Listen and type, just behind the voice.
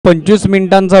25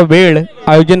 मिनिटांचा वेळ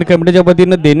आयोजन कमिटीच्या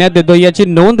वतीनं देण्यात येतो, याची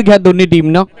नोंद घ्या दोन्ही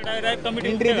टीमनं.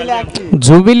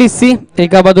 जोवेली सी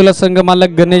एका बाजूला संघ मालक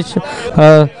गणेश,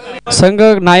 संघ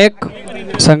नायक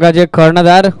संघाचे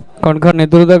कर्णधार कणखर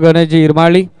नेतृत्व गणेश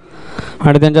इरमाळी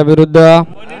आणि त्यांच्या विरुद्ध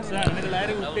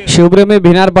शिवप्रेमी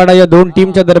भिनारपाडा या दोन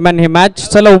टीमच्या दरम्यान हे मॅच.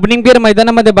 चला ओपनिंग पेअर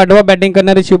मैदानामध्ये पाठवा. बॅटिंग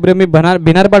करणारी शिवप्रेमी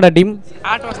भिनारपाडा टीम.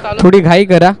 थोडी घाई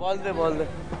करा.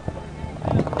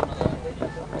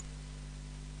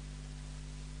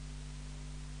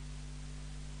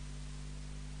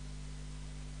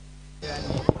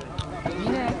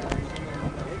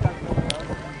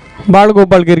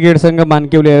 बाळगोपाळ क्रिकेट संघ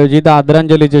मानकिवली आयोजित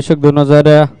आदरांजली चषक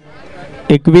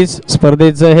 2021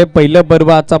 स्पर्धेचं हे पहिलं पर्व.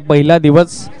 आजचा पहिला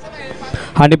दिवस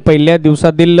आणि पहिल्या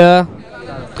दिवसातील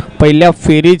पहिल्या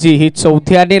फेरीची ही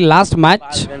चौथी आणि लास्ट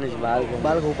मॅच.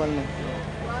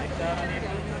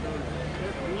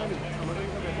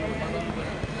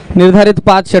 निर्धारित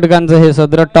 5 षटकांचं हे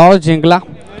सदर. टॉस जिंकला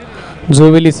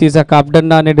जोवेली सीचा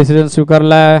कॅप्टन आणि डिसिजन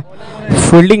स्वीकारला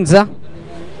फिल्डिंगचा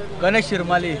गणेश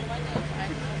शिरमाली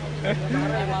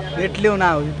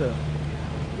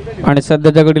आणि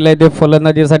सध्याच्या घडीला इथे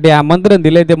फलंदाजीसाठी आमंत्रण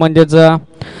दिलंय ते म्हणजेच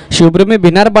शिवप्रेमी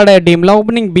भिनारपाडा या टीमला.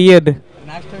 ओपनिंग बियर्ड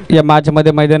या मॅच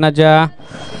मध्ये मैदानाच्या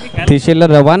दिशेला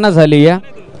रवाना झाली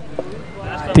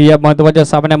आहे ती या महत्वाच्या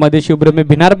सामन्यामध्ये शिवप्रेमी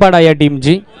भिनारपाडा या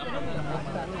टीमची.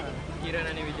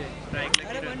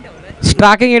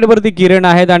 स्ट्रायकिंग एंडवरती किरण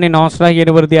आहेत आणि नॉन स्ट्राइक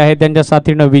एंडवरती आहेत त्यांच्या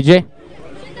साथीनं विजय.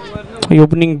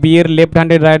 Opening beer left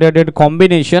handed right handed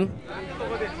combination.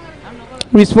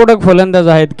 विस्फोटक फलंदाज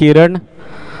आहेत किरण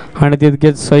आणि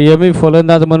तितकेच संयमी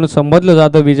फलंदाज म्हणून संबोधलं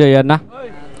जातं विजय यांना.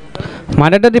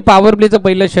 मॅन्डेटरी पॉवर प्लेचं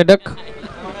पहिलं षटक.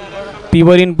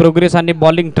 पीवर इन प्रोग्रेस आणि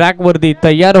बॉलिंग ट्रॅक वरती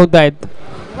तयार होत आहेत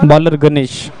बॉलर गणेश.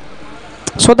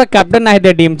 स्वतः कॅप्टन आहेत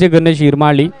त्या टीमचे गणेश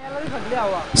इरमाळी.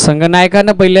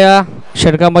 संघनायकांना पहिल्या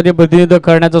षटकामध्ये प्रतिनिधित्व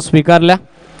करण्याचं स्वीकारल्या.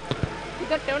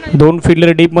 2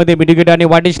 फील्डर डीप मध्ये मिडविकेट आणि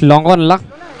वाटिश long ऑनला.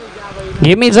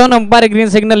 Game is on. Umpire green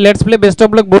signal. Let's play. Best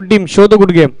of luck both team. Show the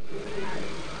good game.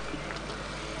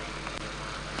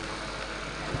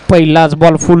 पहिलाच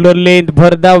बॉल फुल्डर लेंथ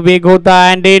भरधाव वेग होता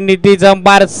अँड नीतीच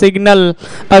अंपायर सिग्नल.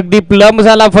 अगदी प्लम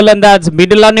झाला फलंदाज.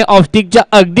 मिडल आणि ऑफस्टिकच्या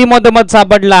अगदी मधोमध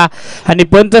सापडला आणि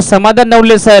पंच समाधान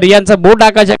नवले सर यांचा बोट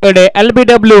आकाशाकडे.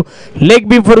 LBW लेग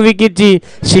बिफोर विकेटची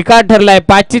शिकार ठरलाय.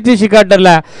 5ची शिकार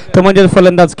ठरला तो म्हणजे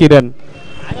फलंदाज किरण.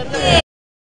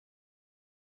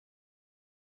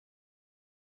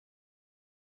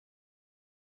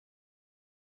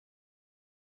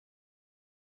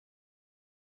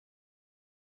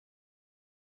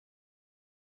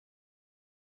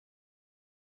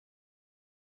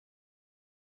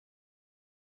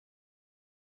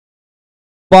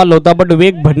 बॉल होता पण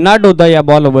वेग भन्नाट होता या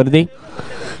बॉलवरती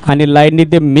आणि लाईननी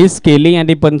ते मिस केली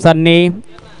आणि पंचांनी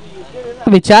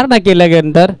विचारणा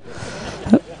केल्यानंतर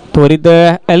त्वरित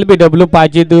LBW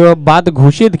पाहिजे बाद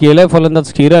घोषित केलंय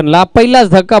फलंदाज किरणला. पहिलाच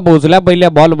धक्का पोहोचला पहिल्या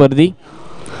बॉलवरती.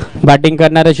 बॅटिंग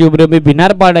करणाऱ्या शिवप्रेमी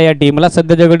भिनारपाडा या टीमला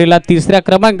सध्याच्या घडीला 3ऱ्या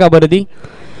क्रमांकावरती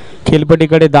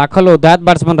खेळपट्टीकडे दाखल होतात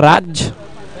बॅट्समन राज.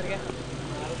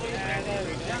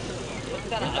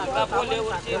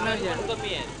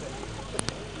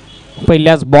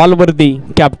 पहिल्याच बॉलवरती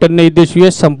कॅप्टनने यशस्वी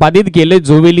संपादित केले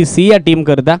जोवेली सी या टीम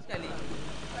करता.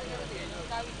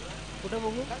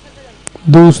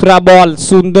 दुसरा बॉल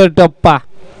सुंदर टप्पा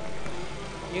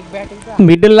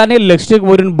मिडल आणि लेग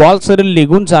वरून बॉल सरळ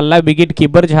निघून चालला विकेट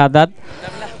किपरच्या हातात.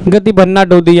 गती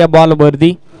भन्नाट होती या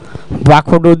बॉलवरती.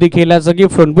 बॅकफूट वरती खेळायचं की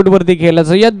फ्रंटफूट वरती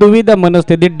खेळायचं या दुविधा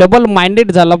मनस्थितीत डबल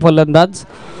माइंडेड झाला फलंदाज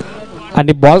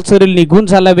आणि बॉल सरळ निघून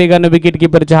चालला वेगाने विकेट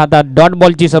किपरच्या हातात. डॉट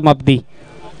बॉलची समाप्ती.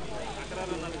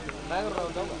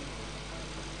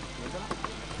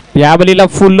 या बलीला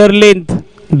फुल्लर लेंथ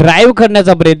ड्राइव्ह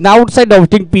करण्याचा प्रयत्न. आउटसाइड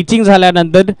ऑफस्टिंग पिचिंग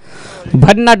झाल्यानंतर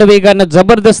भन्नाट वेगानं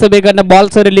जबरदस्त वेगानं बॉल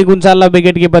सरळ निघून चालला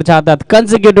विकेट किपरच्या हातात.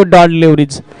 कन्सिक्युटिव्ह डॉट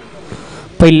लेव्हरेज.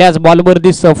 पहिल्याच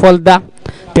बॉलवरती सफलता.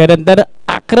 त्यानंतर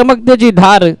आक्रमकतेची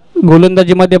धार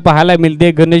गोलंदाजीमध्ये पाहायला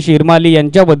मिळते गणेश इरमाली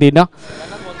यांच्या वतीनं.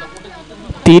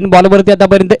 3 बॉलवरती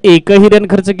आतापर्यंत एकही रन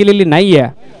खर्च केलेली नाहीये.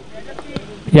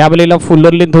 या बलीला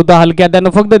फुल्लर लेंथ होता हलक्या त्यानं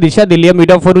फक्त दिशा दिली आहे.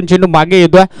 मिड ऑफ वरून चेंडू मागे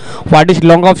येतोय. वाटिश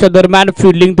लॉंग ऑफच्या दरम्यान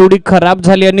फिल्डिंग थोडी खराब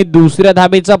झाली आणि दुसऱ्या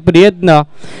धाबेचा प्रयत्न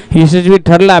यशस्वी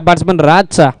ठरला बॅट्समन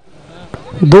राजचा.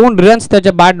 2 रन्स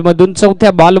त्याच्या बॅट मधून.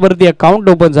 4थ्या बॉलवरती अकाउंट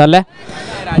ओपन झालाय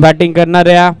बॅटिंग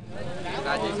करणाऱ्या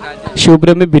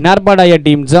शिवप्रेमी भिनारपाडा या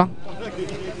टीमचा.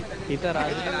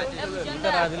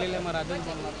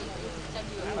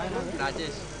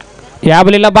 या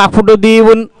बलीला बागफुटो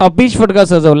देऊन अपिच फटका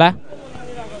सजवला.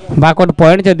 बॅकवर्ड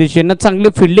पॉईंटच्या दिशेनं चांगली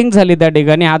फिल्डिंग झाली त्या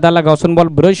ठिकाणी. हाताला घासून बॉल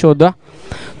ब्रश होता,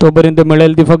 तोपर्यंत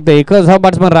मिळेल ती फक्त एकच धाव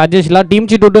बॅट्समन राजेशला.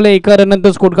 टीमची टोटल एका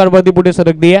रननंतर स्कोर कार्डवरती पुढे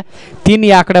सरकली आहे 3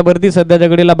 या आकड्यावरती. सध्याच्या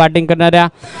घडीला बॅटिंग करणाऱ्या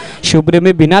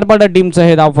शिवप्रेमी भिनारपाडा टीमचं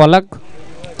हे धावफलक.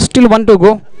 Steel 1 to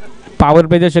go. पॉवर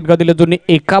प्लेच्या षटकातील अजून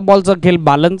एका बॉलचा खेळ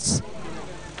बॅलन्स.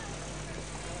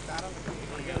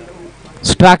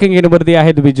 स्ट्रायकिंग एंडवरती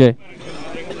आहेत विजय.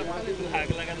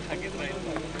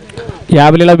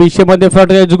 यावेळेला विषयमध्ये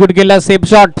फट एक्झिक्यूट केला. Safe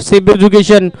shot, safe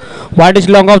education. वाडिश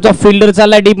long ऑफचा fielder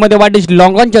चाललाय डीप मध्ये. वाडिश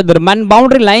लॉंग ऑनच्या दरम्यान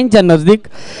बाउंड्री लाईनच्या नजदीक,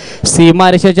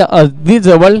 सीमारेषेच्या अगदी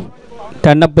जवळ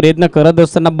त्यांना प्रयत्न करत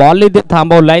असताना बॉल इथे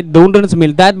थांबवलाय. 2 रन्स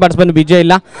मिळत आहेत batsman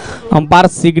विजयला. Umpire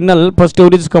signal. First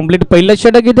over is complete. पहिलं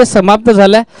षटक इथे समाप्त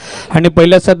झालंय आणि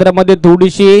पहिल्या सत्रामध्ये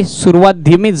थोडीशी सुरुवात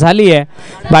धीमी झाली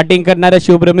आहे बॅटिंग करणाऱ्या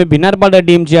शिवप्रेमी भिनारपाडा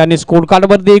टीमची आणि स्कोर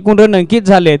कार्डवरती एकूण रन अंकित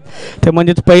झालेत ते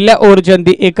म्हणजेच पहिल्या ओव्हरच्या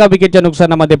अंती एका विकेटच्या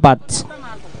नुकसानामध्ये 5.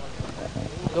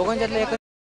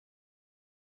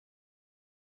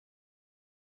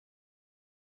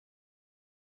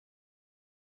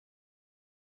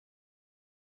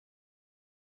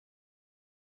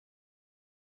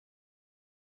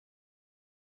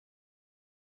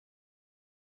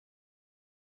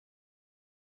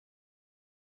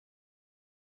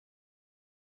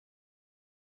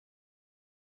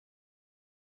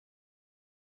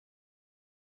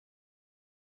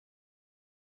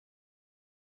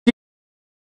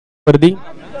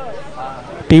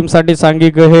 टीमसाठी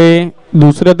सांघिक हे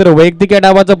दुसरं तर वैयक्तिक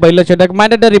डावाचं पहिलं षटक.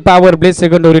 Mandatory power play.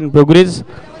 Second over in progress.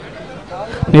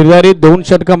 निर्धारित 2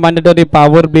 षटकं मॅन्डेटरी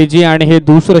पॉवर प्लेची आणि हे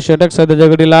दुसरं षटक. सध्याच्या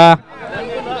घडीला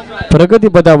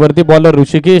प्रगतीपथावरती बॉलर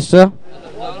ऋषिकेश.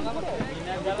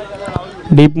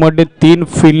 डीप मध्ये 3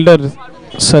 फिल्डर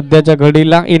सध्याच्या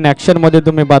घडीला इन ऍक्शन मध्ये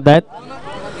तुम्ही पाहतायत.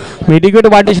 मिडिकेट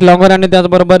वाटिश लॉंगर आणि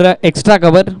त्याचबरोबर एक्स्ट्रा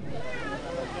कव्हर.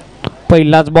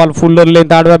 पहिलाच बॉल फुल्लर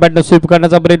लेंथ आडव्या बॅटने स्वीप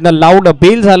करण्याचा प्रयत्न. लाऊड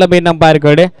अपील झालं मेन अंपायर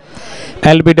कडे.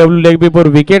 LBW लेग बिफोर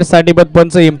विकेट साठी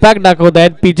पंच इम्पॅक्ट दाखवत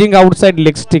आहेत. पिचिंग आउटसाइड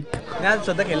लेग स्टिक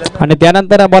आणि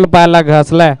त्यानंतर हा बॉल पायाला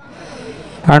घासलाय.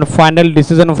 And final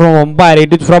decision from umpire.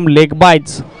 It is from leg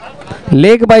बायच.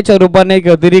 Leg बायच्या रूपाने एक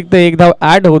अतिरिक्त एक धाव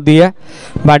ऍड होती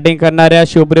आहे बॅटिंग करणाऱ्या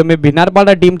शिवप्रेमी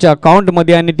भिनारपाडा टीमच्या अकाउंट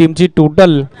मध्ये आणि टीमची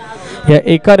टोटल या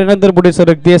एका रननंतर पुढे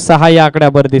सरकते 6 या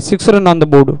आकड्यावरती. 6 रन ऑन द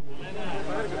बोर्ड.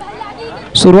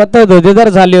 सुरुवात तर दर्जेदार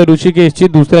झाली ऋषिकेशची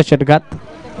दुसऱ्या षटकात.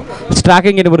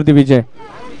 स्ट्रायकिंग एंडवरती विजय.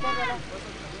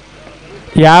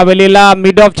 यावेळेला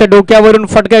मिड ऑफच्या डोक्यावरून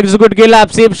फटका एक्झिक्यूट केला.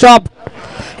 Safe shot.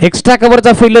 Extra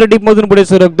कव्हरचा fielder deep मधून पुढे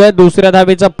सरकतोय. दुसऱ्या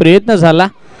धावेचा प्रयत्न झाला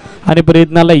आणि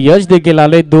प्रयत्नाला यश देखील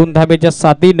आले. 2 धावेच्या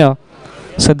साथीनं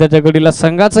सध्याच्या घडीला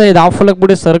संघाचं हे धावफलक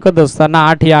पुढे सरकत असताना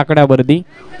 8 या आकड्यावरती.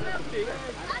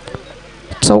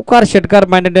 चौकार षटकार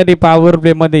मॅन्डेटरी पॉवर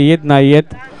प्ले मध्ये येत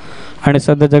नाहीयेत आणि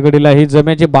सध्याच्या घडीला ही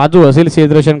जमेची बाजू असेल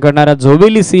क्षेत्ररक्षण करणाऱ्या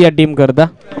जोवेली सी या टीम करता.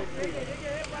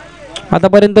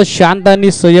 आतापर्यंत शांत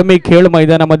आणि संयमी खेळ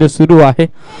मैदानामध्ये सुरू आहे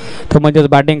तो म्हणजेच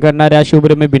बॅटिंग करणाऱ्या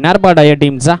शिवप्रेमी भिनारपाडा या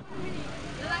टीमचा.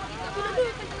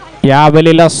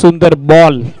 यावेळेला सुंदर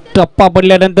बॉल. टप्पा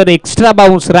पडल्यानंतर एक्स्ट्रा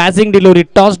बाउन्स, रॅसिंग डिलिव्हरी,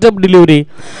 टॉसडअप डिलिव्हरी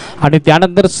आणि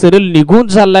त्यानंतर सरळ निघून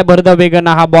चाललाय भरधा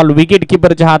वेगानं हा बॉल विकेट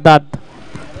किपरच्या हातात.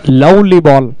 Lovely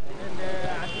ball.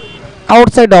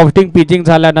 आउटसाइड ऑफ्टिंग पिचिंग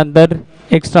झाल्यानंतर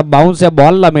एक्स्ट्रा बाउन्स या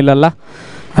बॉलला मिळाला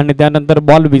आणि त्यानंतर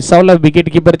बॉल विसावला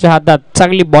विकेट किपरच्या हातात.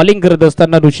 चांगली बॉलिंग करत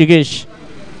असताना ऋषिकेश.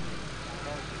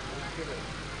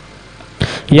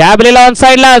 यावेळेला ऑन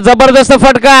साइडला जबरदस्त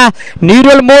फटका.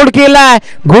 न्यूट्रल मोड केलाय.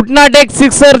 घुटना टेक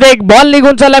सिक्सर. एक बॉल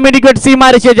निघून चालला मिडविकेट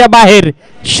सीमारेषेच्या बाहेर.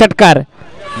 षटकार.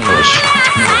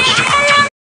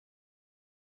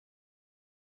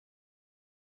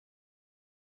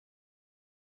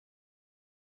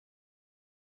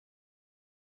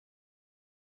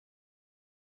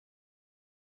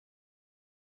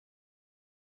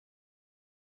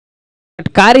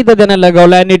 षटकार इथं त्यानं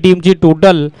लगावला आणि टीमची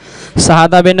टोटल 6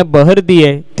 धाब्यानं बहरती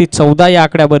आहे ती 14 या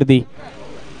आकड्यावरती.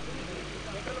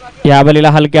 यावेळेला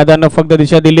हलक्या धानं फक्त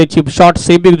दिशा दिली. Chip shot,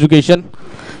 safe education.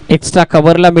 Extra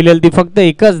कव्हरला मिळेल ती फक्त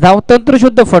एकच धाव.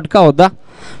 तंत्रशुद्ध फटका होता.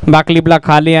 बॅकलिपला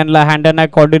खाली आणला. हँड अँड आय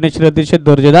कॉर्डिनेशन अतिशय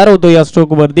दर्जेदार होतो या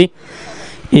स्ट्रोक वरती.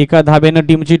 एका धाब्यानं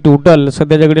टीमची टोटल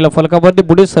सध्याच्या घडीला फलकावरती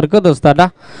पुढे सरकत असताना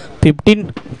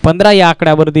 15 या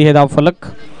आकड्यावरती हे धाव फलक.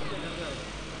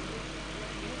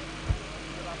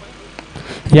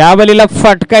 यावेळेला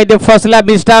फटका इथे फसला.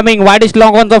 बिस्टामिंग. वाडिश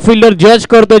लॉंग ऑनचा फिल्डर जज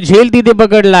करतो. झेल तिथे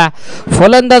पकडला.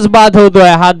 फलंदाज बाद होतोय.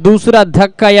 हा दुसरा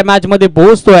धक्का या मॅच मध्ये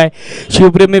पोहोचतोय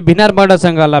शिवप्रेमी भिनारपाडा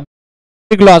संघाला.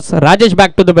 Big loss. Rajesh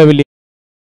back to the pavilion.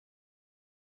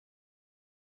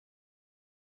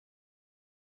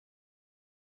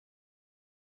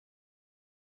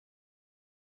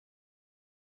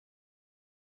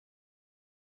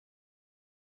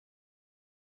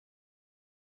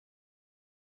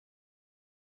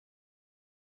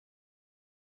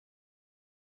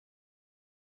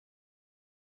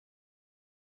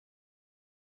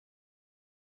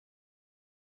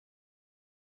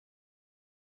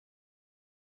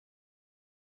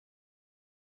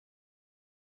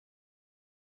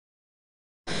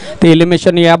 ते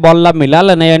एलिमिनेशन या बॉलला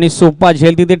मिळालं नाही आणि सोपा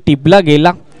झेल तिथे टिपला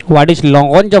गेला वाडिश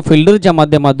लॉंगॉनच्या फिल्डरच्या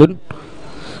माध्यमातून.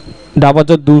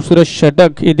 डावाचं दुसरं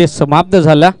षटक इथे समाप्त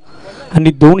झाला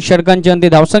आणि 2 षटकांची अंती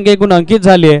धावसंख्या एकूण अंकित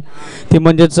झाली आहे ती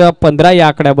म्हणजेच 15 या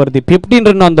आकड्यावरती. 15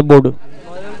 run on the board.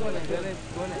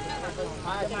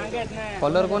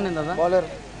 Bowler कोण आहे दादा? बॉलर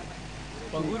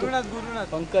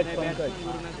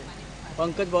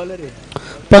पंकज बॉलर आहे.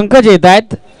 पंकज येत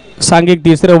आहेत सांघिक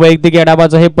तिसरं वैयक्तिक या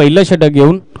डावाचं हे पहिलं षटक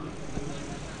घेऊन.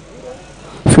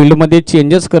 फील्डमध्ये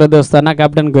चेंजेस करत असताना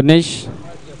कॅप्टन गणेश.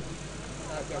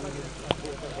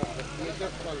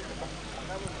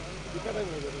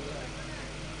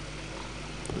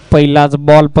 पहिलाच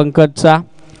ball पंकजचा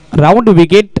round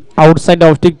wicket. Outside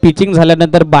of stick pitching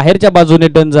झाल्यानंतर बाहेरच्या बाजूने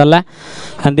टर्न झाला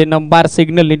आणि ते number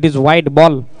signal it is white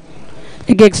ball.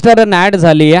 एक एक्स्ट्रा रन ॲड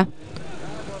झाली या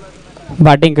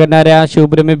बॅटिंग करणाऱ्या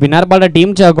शिवप्रेमी भिनारपाडा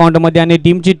टीमच्या अकाउंटमध्ये आणि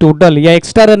टीमची टोटल या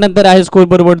एक्स्ट्रा रन नंतर आहे स्कोर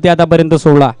बरोबरती आतापर्यंत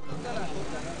 16.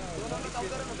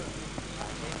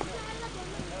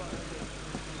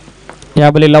 या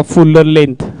बॉलला फुल्लर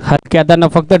लेंथ हलक्याताना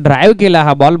फक्त ड्राईव्ह केला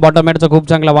हा बॉल. बॉटम हॅटचा खूप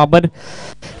चांगला वापर.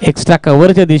 एक्स्ट्रा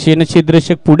कव्हरच्या दिशेने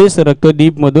क्षेत्ररक्षक पुढे सरकतो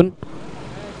डीप मधून.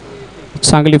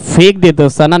 चांगली फेक देत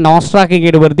असताना नॉन स्ट्रायकिंग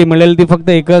एट वरती मिळेल ती फक्त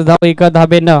एकच धाव. एका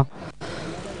धाबेनं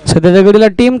सध्याच्या घडीला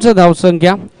टीमचं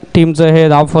धावसंख्या टीमचं हे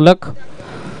धावफलक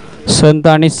संत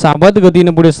आणि साबत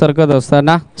गतीने पुढे सरकत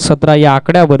असताना 17 या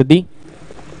आकड्यावरती.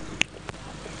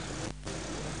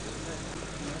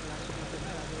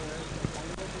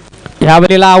 या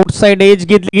वेळेला आउटसाइड एज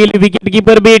घेतली गेली. Wicket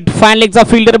keeper bit. Fine लेगचा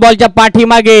fielder बॉलच्या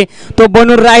पाठीमागे तो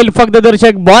बनून राहील फक्त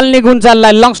दर्शक. बॉल निघून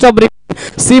चाललाय लॉंग स्टॉप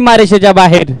सीमारेषेच्या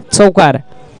बाहेर. चौकार.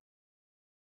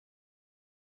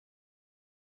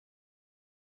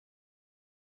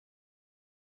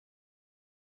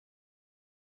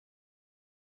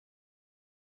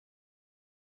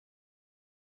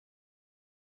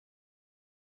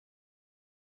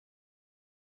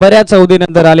 बऱ्याच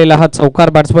अवधीनंतर आलेला हा चौकार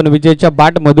बॅट्समन विजयच्या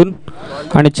बॅट मधून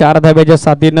आणि 4 धाब्याच्या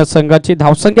साथीनं संघाची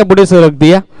धावसंख्या पुढे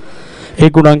सरकते.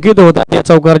 एकूण अंकित होता त्या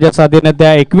चौकारच्या साथीनं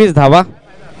त्या 21 धावा.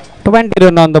 20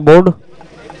 रन ऑन द बोर्ड.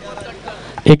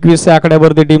 21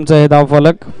 आकड्यावरती टीमचा हे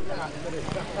धावफलक.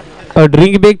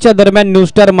 ड्रिंक ब्रेकच्या दरम्यान new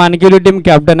star Mankivali team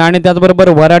captain आणि त्याचबरोबर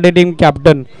वराडे टीम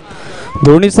कॅप्टन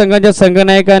दोन्ही संघांच्या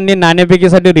संघनायकांनी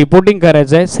नाणेफेकीसाठी रिपोर्टिंग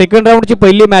करायचं आहे. सेकंड राऊंडची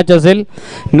पहिली मॅच असेल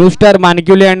न्यू स्टार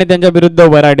मानकिवली आणि त्यांच्या विरुद्ध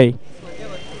वराडे.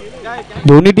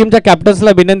 दोन्ही टीमच्या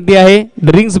कॅप्टन्सला विनंती आहे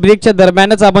ड्रिंक्स ब्रेकच्या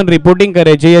दरम्यानच आपण रिपोर्टिंग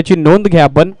करायची याची नोंद घ्या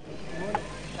आपण.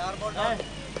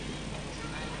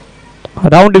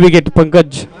 Round wicket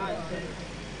Pankaj.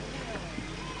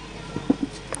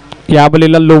 या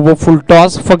बॉलला लो व फुल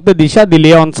टॉस फक्त दिशा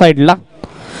दिली ऑन साइडला.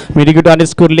 मिडिकेट आणि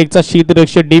स्कोर लेगचा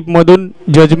शीतरक्षक डीप मधून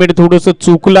जजमेंट थोडस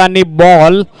चुकलं आणि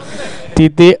बॉल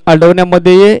तिथे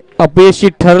अडवण्यामध्ये अपयशी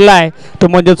ठरलाय तो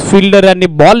म्हणजेच फिल्डर आणि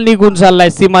बॉल निघून चाललाय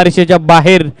सीमारेषेच्या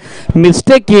बाहेर.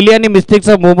 मिस्टेक केली आणि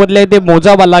मिस्टेकचा मोबदला ते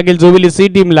मोजावा लागेल जोवेली सी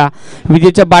टीमला.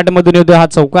 विजयच्या बॅट मधून येतो हा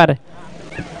चौकार.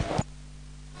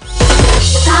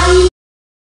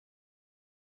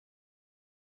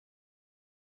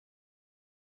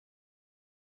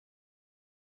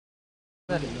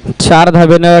 चार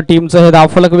धाब्यानं टीमचं हे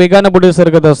धावफलक वेगानं पुढे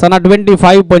सरकत असताना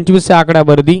 25-25 या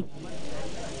आकड्यावरती.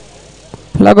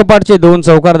 लागोपाठचे 2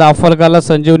 चौकार धावफलकाला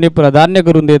संजीवनी प्राधान्य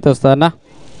करून देत असताना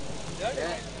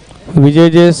विजय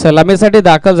जे सलामीसाठी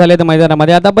दाखल झालेत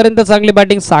मैदानामध्ये. आतापर्यंत चांगली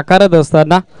बॅटिंग साकारत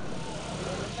असताना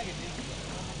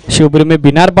शिवप्रेमी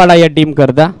भिनारपाडा या टीम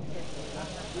करता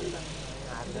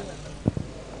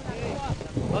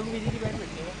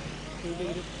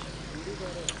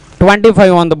 25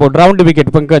 on the board. Round wicket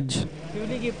Pankaj.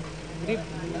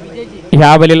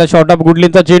 ह्या वेळेला शॉर्ट ऑफ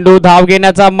गुडलीचा चेंडू. धाव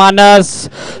घेण्याचा मानस.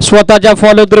 स्वतःच्या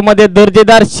फॉलो थ्रू मध्ये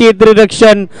दर्जेदार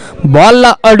क्षेत्ररक्षण.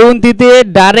 बॉलला अडवून तिथे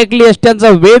डायरेक्टली अष्ट्यांचा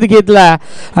वेध घेतला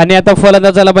आणि आता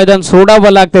फलंदाजाला मैदान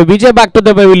सोडावं लागतं. विजय बॅक टू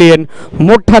द पॅव्हिलियन.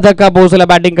 मोठा धक्का पोहोचला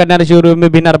बॅटिंग करणाऱ्या शिवप्रेमी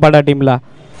भिनारपाडा टीमला.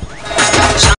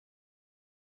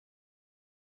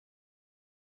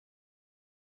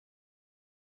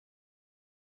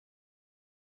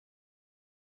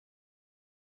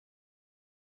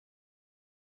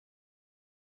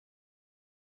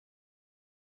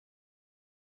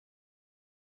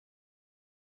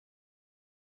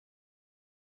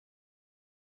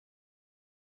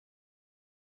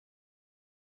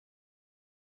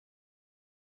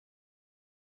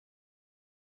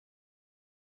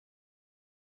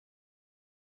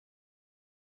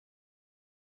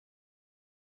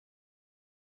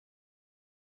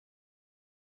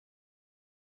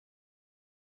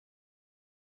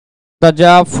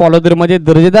 फॉलोदर मध्ये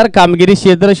दर्जेदार कामगिरी.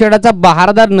 क्षेत्ररक्षणाचा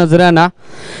बहारदार नजराना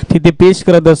तिथे पेश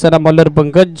करत असताना Malhar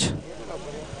Pankaj.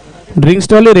 Drink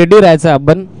stall ready राहायचं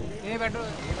आपण.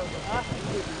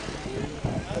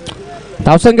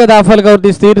 धावसंख्या 10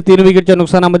 फलकावरती स्थिर. 3 विकेटच्या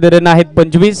नुकसानामध्ये रन आहेत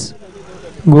 25.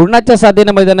 गुरुनाथच्या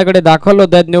साथीने मैदानाकडे दाखल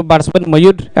होत आहेत new batsman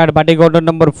Mayur at batting order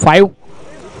number 5.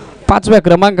 5व्या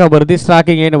क्रमांकावरती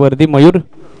स्ट्रायकिंग एंड वरती मयूर.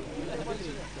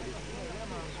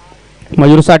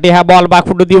 मयूरसाठी हा बॉल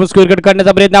बॅकफुट देऊन स्क्वेअर कट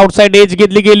करण्याचा प्रयत्न. आउटसाइड एज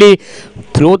घेतली गेली.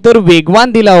 थ्रो तर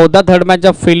वेगवान दिला होता थर्ड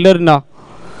मॅचच्या फिल्डरनं,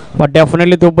 पण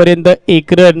डेफिनेटली तोपर्यंत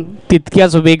एक रन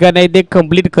तितक्याच वेगाने ते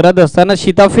कंप्लीट करत असताना,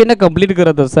 शिताफीनं कंप्लीट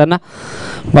करत असताना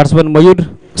बॅट्समन मयूर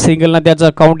सिंगलनं त्याचं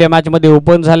अकाउंट या मॅचमध्ये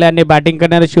ओपन झालं आणि बॅटिंग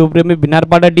करणाऱ्या शिवप्रेमी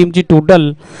भिनारपाडा टीमची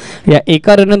टोटल या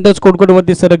एका रननंतर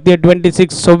स्कोरकोडवरती सरकते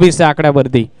 26-26 या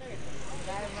आकड्यावरती.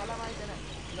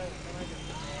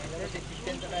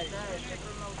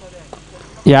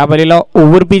 या बॉलला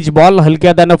ओव्हर पिच बॉल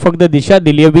हलक्या त्यानं फक्त दिशा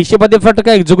दिली. 20 मध्ये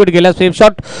फटका एक्झिक्यूट केला. सेफ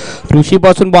शॉट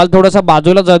ऋषीपासून बॉल थोडासा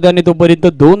बाजूला जातो आणि तोपर्यंत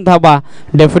 2 धाबा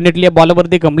डेफिनेटली या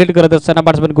बॉलवरती कंप्लीट करत असताना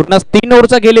बॅट्समन गुरुनाथ 3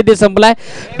 ओव्हरचा खेळ ते संपलाय.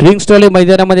 ड्रिंक स्टॉल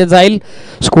मैदानामध्ये जाईल.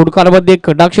 स्कोर कार्डमध्ये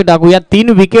कटाक्ष टाकूया. 3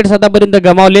 विकेट्स आतापर्यंत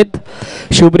गमावलेत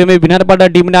शिवप्रेमी भिनारपाडा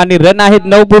टीमने आणि रन आहेत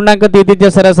 9.33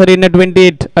 सरासरीने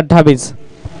 28-28.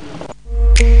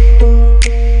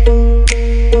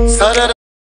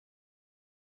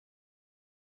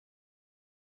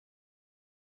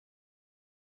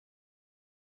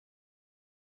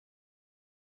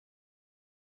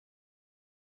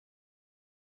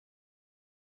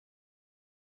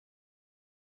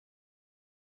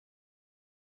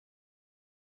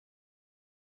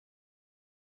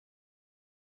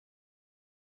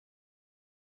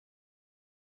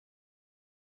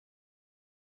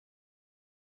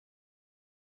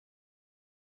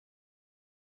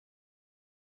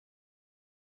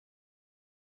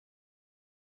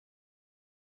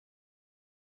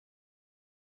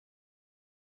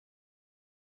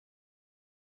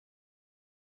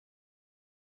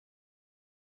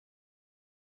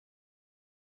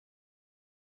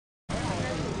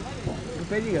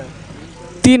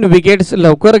 तीन विकेट्स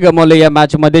लवकर गमावले या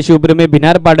मॅच मध्ये शिवप्रेमी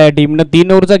भिनारपाडा टीमनं.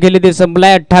 3 ओव्हरचा खेळ ते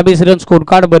संपलाय. 28 रन स्कोर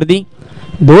कार्ड वरती.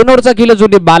 2 ओव्हरचा खेळ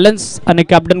जोडी बॅलन्स आणि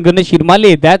कॅप्टन गणेश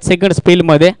शिरमाले त्याच सेकंड स्पेल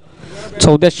मध्ये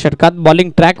 4थ्या षटकात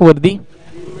बॉलिंग ट्रॅक वरती.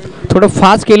 थोडं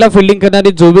फास्ट केला फिल्डिंग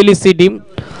करणारी जोवेलीची टीम.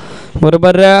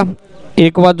 बरोबर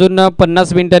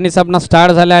 1:50 सामना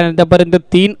स्टार्ट झाला आणि त्यापर्यंत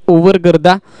 3 ओव्हर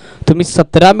करता तुम्ही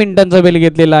 17 मिनिटांचा वेळ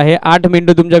घेतलेला आहे. 8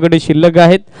 मिनिटं तुमच्याकडे शिल्लक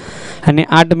आहेत आणि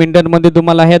 8 मिनिटांमध्ये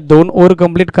तुम्हाला ह्या 2 ओव्हर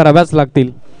कंप्लीट कराव्याच लागतील.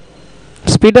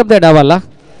 स्पीड अप द्या डावाला.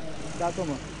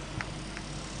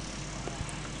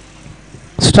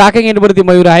 स्ट्रायकिंग एंड वरती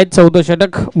मयूर आहेत. 4थं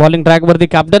षटक बॉलिंग ट्रॅक वरती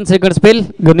captain second spell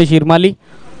Ganesh इरमाली.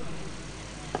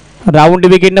 Round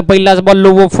विकेटनं पहिलाच बॉल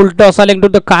लो फुल टॉस आला टू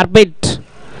द कार्पेट.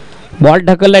 बॉल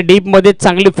ढकलला डीप मध्ये.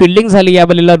 चांगली फिल्डिंग झाली या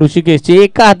बॉलला ऋषिकेशची.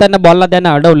 एका हाताने बॉलला त्यानं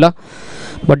अडवलं,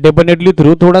 बट डेफिनेटली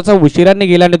थ्रू थोडासा उशिराने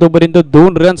गेला आणि तोपर्यंत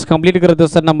 2 रन्स कंप्लीट करत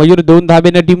असताना मयूर 2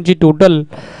 धाब्याने टीमची टोटल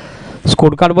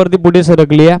स्कोर कार्ड वरती पुढे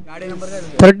सरकली आहे.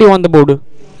 30 ऑन द बोर्ड.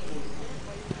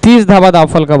 30 धाबा धाव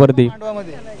फलकावरती.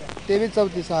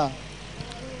 23-34.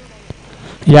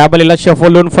 या बॉलला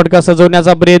शफल होऊन फटका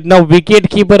सजवण्याचा प्रयत्न. विकेट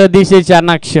किपर अतिशय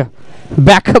चाणाक्ष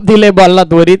बॅकअप दिले बॉलला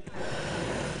त्वरित.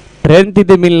 रन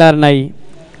तिथे मिळणार नाही.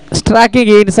 स्ट्रायकिंग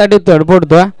एंडसाठी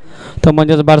तडफडतो तर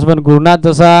म्हणजेच बॅट्समन गुरुनाथ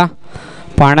जसा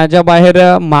पाण्याच्या बाहेर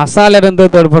मासा आल्यानंतर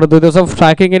तडफडतो तसं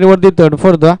स्ट्रायकिंग एंडवरती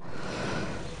तडफडतो.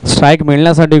 स्ट्राईक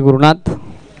मिळण्यासाठी गुरुनाथ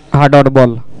हा डॉट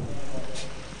बॉल.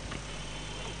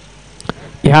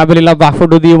 ह्या बॉलला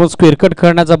बाफट होती व स्क्वेअर कट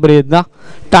करण्याचा प्रयत्न.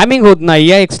 टायमिंग होत नाही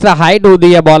या. एक्स्ट्रा हाईट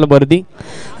होती या बॉलवरती.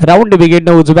 राऊंड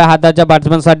विकेटनं उजव्या हाताच्या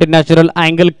बॅट्समनसाठी नॅचरल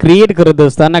अँगल क्रिएट करत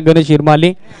असताना गणेश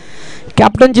इरमाली.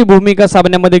 कॅप्टनची भूमिका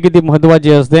सामन्यामध्ये किती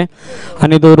महत्त्वाची असते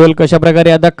आणि तो रोल कशा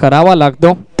प्रकारे अदा करावा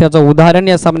लागतो त्याचं उदाहरण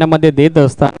या सामन्यामध्ये देत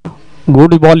असतात.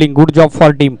 Good bowling, good job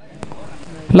for team.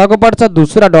 लागोपाठचा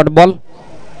दुसरा डॉट बॉल.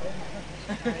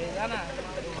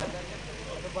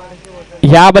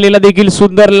 ह्या बॉलीला देखील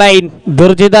सुंदर लाईन,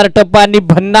 दर्जेदार टप्पा आणि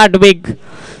भन्नाट वेग.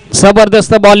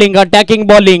 जबरदस्त बॉलिंग, अटॅकिंग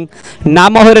बॉलिंग.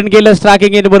 नामहरण केलं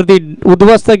स्ट्रायकिंग एंडवरती.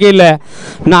 उद्ध्वस्त केलं,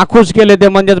 नाखुश केलं ते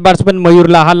म्हणजेच बॅट्समन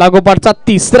मयूरला. हा लागोपाठचा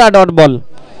तिसरा डॉट बॉल.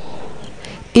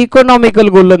 इकॉनॉमिकल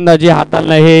गोलंदाजी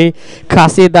हाताळणं हे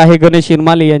खासियत आहे गणेश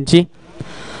इरमाली यांची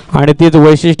आणि तीच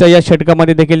वैशिष्ट्य या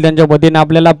षटकामध्ये देखील त्यांच्या वतीने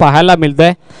आपल्याला पाहायला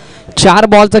मिळतंय. 4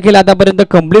 बॉलचा खेळ आतापर्यंत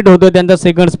कंप्लीट होतो त्यांचा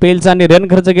सेकंड स्पेलचा आणि रन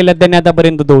खर्च केला त्यांनी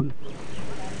आतापर्यंत 2.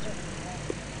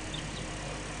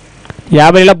 या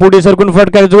वेळेला पुढे सरकून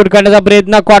फटका जोड करण्याचा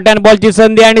प्रयत्न. कॉट अँड बॉलची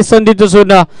संधी आणि संधीचं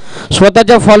सोनं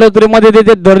स्वतःच्या फॉलो थ्रू मध्ये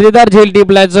तिथे दर्जेदार झेल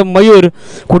टिपलायचं मयूर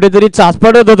कुठेतरी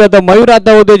चाचपडत होता तर मयूर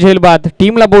आता होते झेलबाद.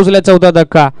 टीमला पोहोचला 4था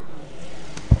धक्का.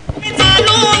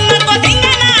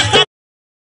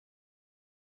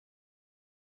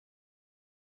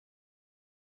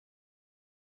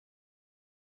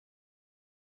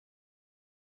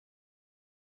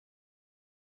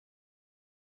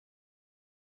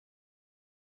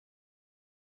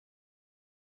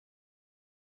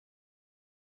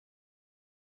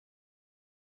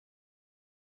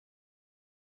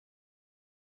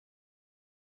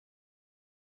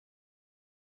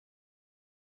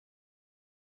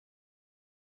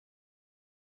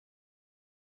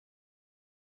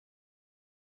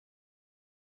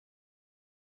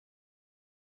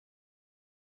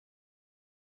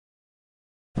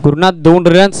 गुरुनाथ 2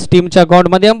 रन्स टीमच्या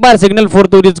अकाउंटमध्ये. Umpire signal 4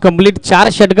 over is complete. 4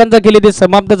 षटकांचा खेळ ते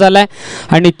समाप्त झालाय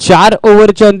आणि 4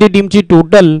 ओव्हरच्या अंती टीमची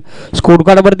टोटल स्कोर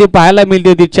कार्डवरती पाहायला मिळते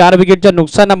होती 4 विकेटच्या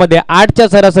नुकसानामध्ये 8च्या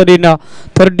सरासरीनं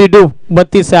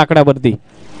 32 या आकड्यावरती.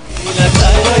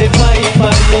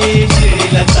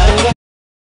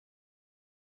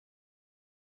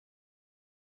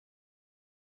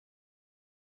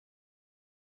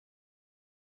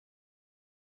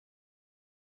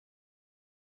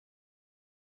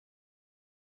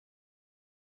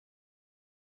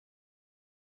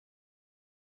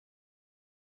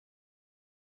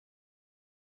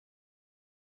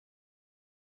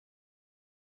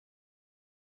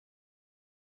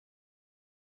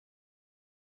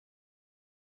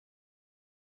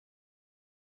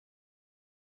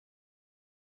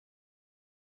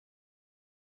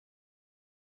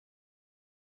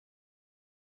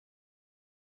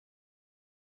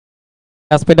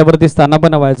 व्यासपीठावरती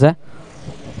स्थानापन्न व्हायचं.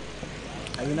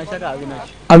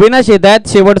 अविनाश येत आहेत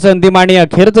शेवटचं अंतिम आणि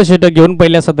अखेरचं षटक घेऊन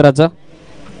पहिल्या सत्राचं.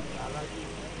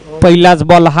 पहिलाच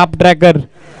ball half tracker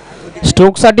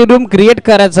स्ट्रोकसाठी room create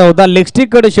करायचा होता. लेग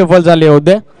स्टिक कडे शफल झाले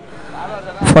होते.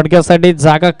 फटक्यासाठी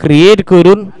जागा क्रिएट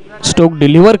करून स्ट्रोक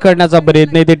डिलिव्हर करण्याचा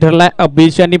प्रयत्न इथे ठरलाय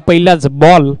अभिष आणि पहिलाच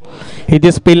बॉल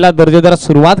इथे स्पेलला दर्जेदार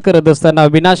सुरुवात करत असताना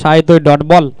अविनाश हा येतोय डॉट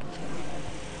बॉल.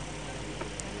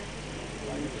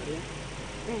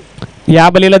 या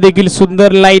बलीला देखील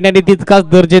सुंदर लाईन आणि तितकाच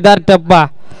दर्जेदार टप्पा.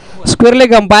 स्क्वेअर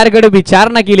लेग अंपायर कडे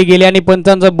विचारणा केली गेली आणि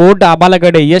पंचांचा बोट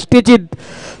आबालाकडे. यष्टीची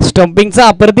स्टंपिंगचा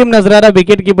अप्रतिम नजरारा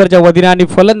विकेट किपरच्या वतीने आणि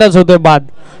फलंदाज होतोय बाद.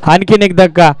 आणखीन एक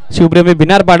धक्का शिवप्रेमी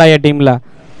भिनारपाडा या टीमला.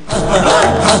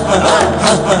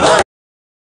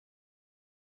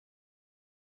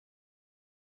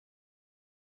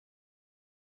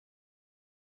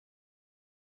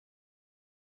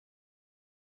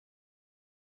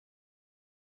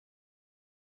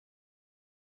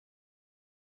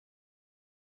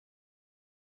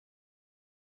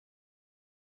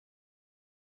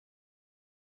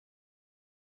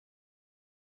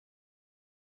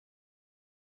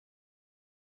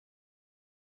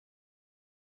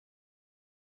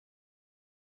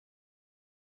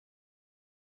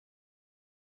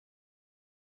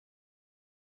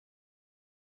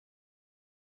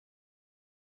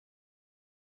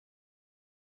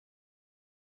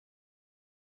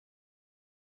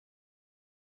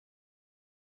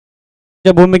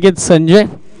 भूमिकेत संजय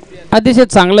अतिशय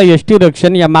चांगलं यष्टी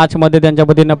रक्षण या मॅच मध्ये त्यांच्या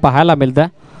पद्धतीने पाहायला मिळतं.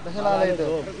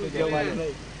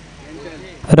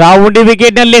 राऊंडी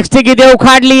विकेट लेग स्टिक इथे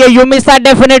उखाडली आहे. You miss that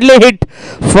definitely hit.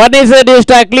 Furniture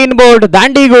डिस्ट clean board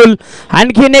दांडी गोल.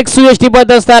 आणखीन एक सुयष्टी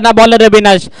पद असताना बॉलर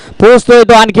अविनाश पोहोचतोय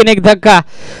तो. आणखीन एक धक्का.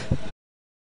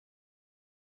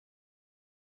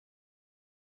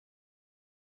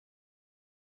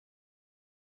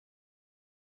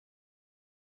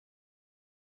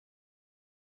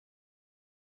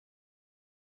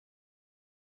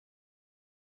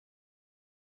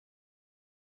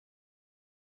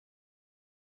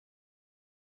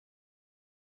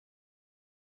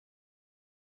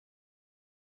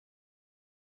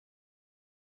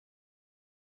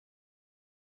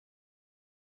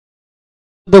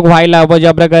 व्हायला हवं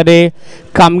ज्या प्रकारे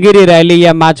कामगिरी राहिली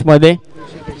या मॅच मध्ये.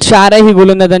 4ही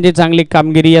गोलंदाजांची चांगली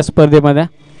कामगिरी या स्पर्धेमध्ये.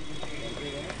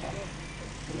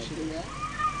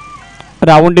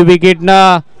 राऊंड विकेट न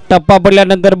टप्पा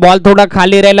पडल्यानंतर बॉल थोडा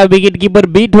खाली राहिला. विकेट किपर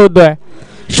बीट होतोय.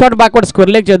 शॉट बॅकवर्ड स्क्वेअर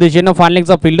लेगच्या दिशेनं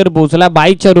फानलेगचा फिल्डर पोहोचला.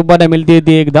 22च्या रूपाने मिळते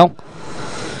ती एक धाव.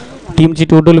 टीमची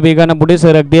टोटल वेगानं पुढे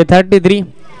सरकते.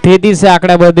 33 या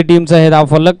आकड्यावरती टीमचा हे धाव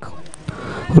फलक.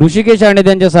 ऋषिकेश आणि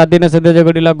त्यांच्या साथीने सध्याच्या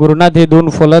घडीला गुरुनाथ हे 2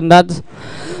 फलंदाज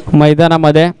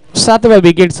मैदानामध्ये 7व्या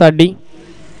विकेटसाठी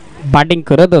बॅटिंग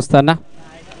करत असताना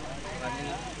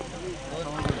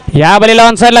या बलीला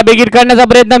ऑनसाइडला विकेट काढण्याचा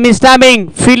प्रयत्न. Miss timing.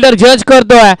 फिल्डर जज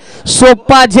करतोय.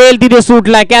 सोप्पा झेल तिथे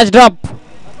सुटला. Catch drop.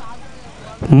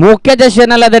 मोक्याच्या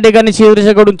क्षणाला त्या ठिकाणी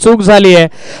शिवरेषाकडून चूक झाली आहे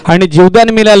आणि जीवदान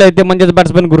मिळालंय ते म्हणजेच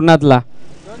बॅट्समन गुरुनाथला.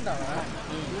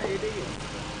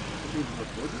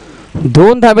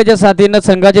 2 धाब्याच्या साथीनं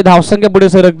संघाची धावसंख्या पुढे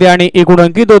सरकते आणि एकूण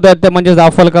अंकित होत आहेत ते म्हणजे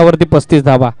धावफलकावरती 35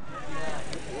 धावा.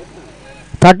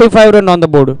 35 रन ऑन द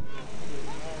बोर्ड.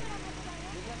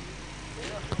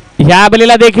 या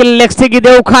बलीला देखील लेग स्टिक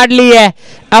इथे उखाडली आहे.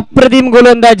 अप्रतिम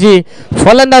गोलंदाजी.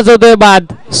 फलंदाज होतोय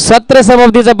बाद. सत्र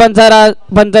समाप्तीचा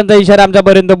पंचांचा इशारा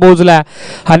आमच्यापर्यंत पोहोचला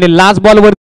आणि लास्ट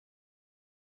बॉलवर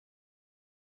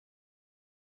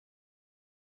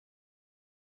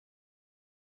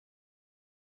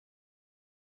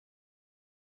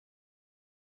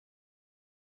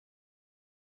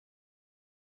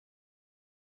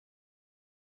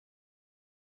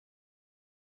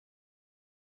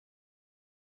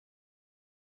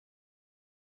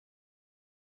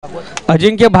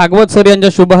अजिंक्य भागवत सर यांच्या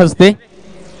शुभ हस्ते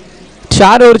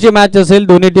 4 ओव्हरची मॅच असेल.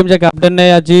 दोन्ही टीमच्या कॅप्टनने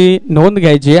याची नोंद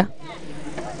घ्यायची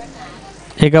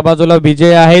आहे. एका बाजूला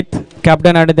विजय आहेत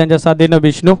कॅप्टन आणि त्यांच्या साथीनं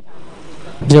विष्णू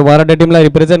जे वराडे टीमला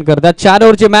रिप्रेझेंट करतात. 4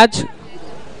 ओव्हरची मॅच.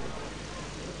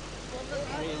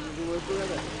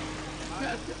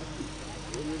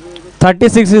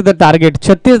 $36 is the target.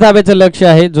 36 धाब्याचं लक्ष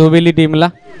आहे जोवेली टीमला.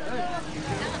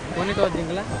 कोणी तो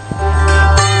जिंकला?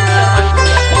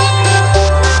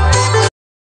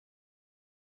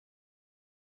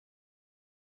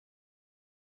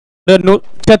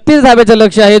 36 धाब्याचं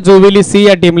लक्ष आहे जोवेली सी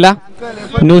या टीमला.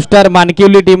 न्यू स्टार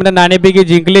मानकिवली टीमने नाणेफेकी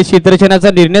जिंकले.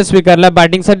 क्षेत्ररक्षणाचा निर्णय स्वीकारला.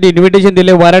 बॅटिंगसाठी इन्व्हिटेशन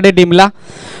दिले वराडे टीमला.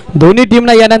 दोन्ही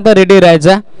टीमला यानंतर रेडी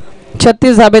राहायचा.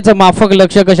 36 धाब्याचं माफक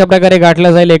लक्ष कशा प्रकारे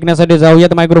गाठलं जाईल ऐकण्यासाठी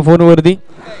जाऊयात मायक्रोफोन वरती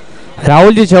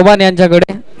राहुलजी चव्हाण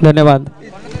यांच्याकडे. धन्यवाद.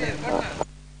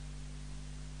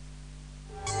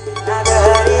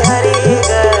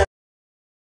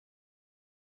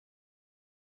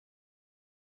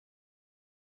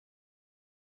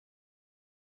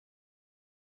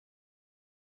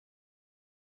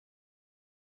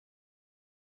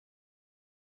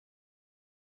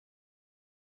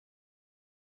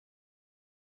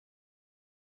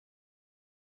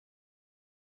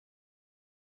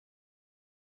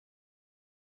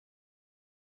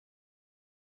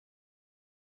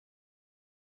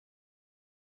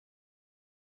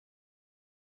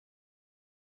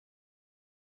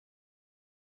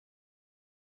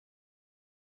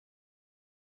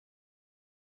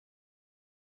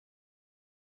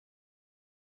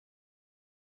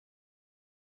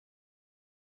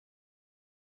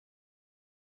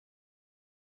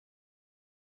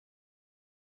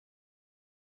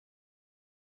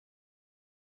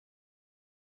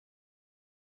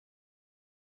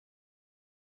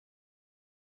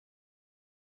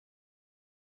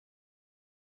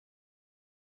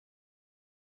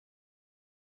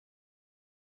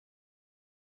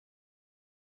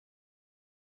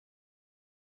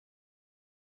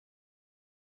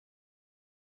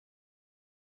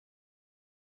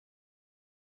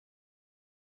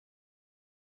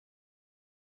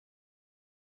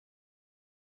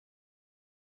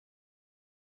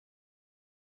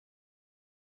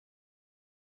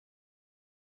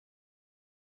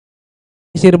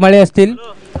 शिरमाळे असतील.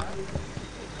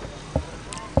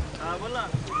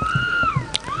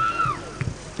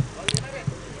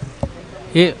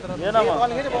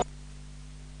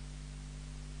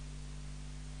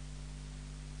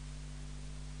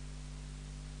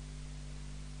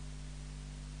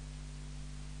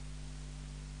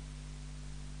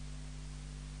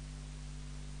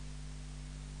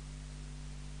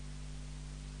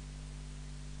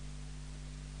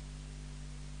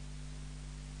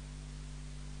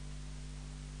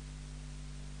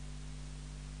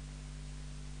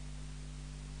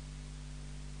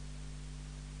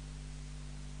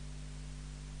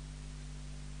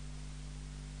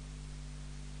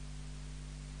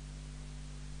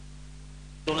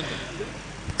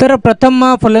 तर प्रथम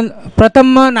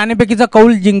नाणेफेकीचा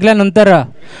कौल जिंकल्यानंतर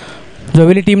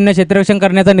जोवेली टीमने क्षेत्ररक्षण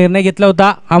करण्याचा निर्णय घेतला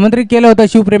होता. आमंत्रित केलं होतं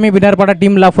शिवप्रेमी भिनारपाडा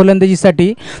टीमला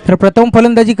फलंदाजीसाठी. तर प्रथम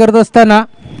फलंदाजी करत असताना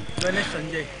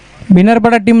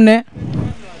भिनारपाडा टीमने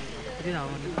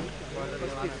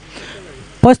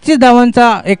 35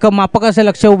 धावांचा एक मापक असं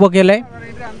लक्ष उभं केलंय.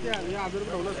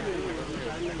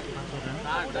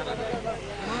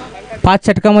 5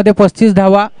 षटकामध्ये 35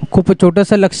 धावा खूप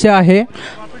छोटंसं लक्ष आहे.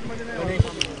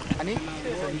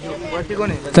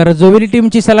 तर जोवेली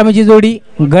टीमची सलामीची जोडी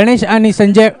गणेश आणि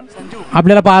संजय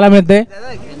आपल्याला पाहायला मिळते.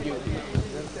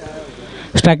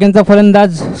 स्ट्रायकिंगचा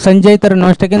फलंदाज संजय तर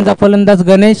नॉन स्ट्रायकिंगचा फलंदाज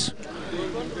गणेश.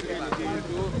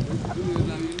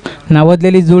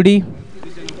 नावाजलेली जोडी.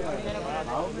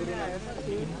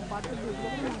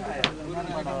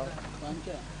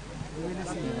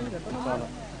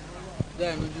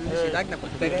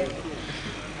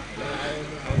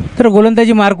 तर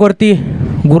गोलंदाजी मार्कवरती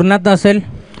गुरुनाथ असेल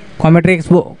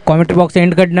कॉमेंट्री बॉक्स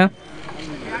एंडकडनं.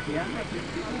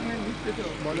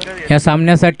 या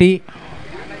सामन्यासाठी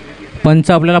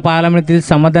पंच आपल्याला पाहायला मिळतील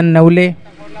समाधान नवले,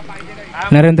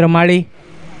 नरेंद्र माळी.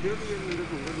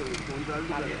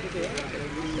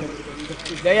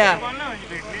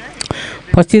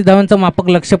 पस्तीस धावांचं मापक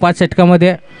लक्ष 5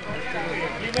 षटकामध्ये.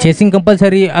 चेसिंग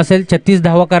कंपल्सरी असेल. 36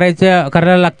 धावा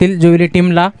करायला लागतील जोवेली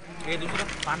टीमला.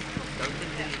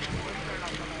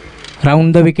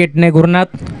 Round the विकेटने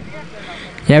Gurunath.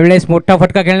 यावेळेस मोठा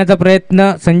फटका खेळण्याचा प्रयत्न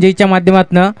संजयच्या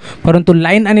माध्यमातून, परंतु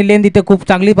लाईन आणि लेंथ इथे खूप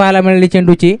चांगली पाहायला मिळाली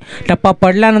चेंडूची. टप्पा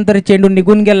पडल्यानंतर चेंडू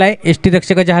निघून गेलाय एसटी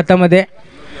रक्षकाच्या हातामध्ये.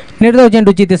 निर्धाव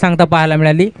चेंडूची इथे सांगता पाहायला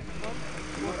मिळाली.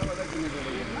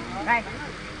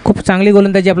 खूप चांगली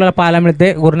गोलंदाजी आपल्याला पाहायला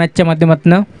मिळते गुरुनाथच्या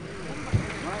माध्यमातून.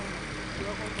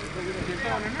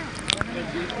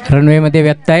 रनवेमध्ये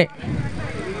व्यत्यय.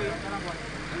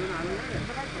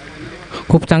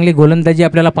 खूप चांगली गोलंदाजी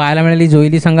आपल्याला पाहायला मिळाली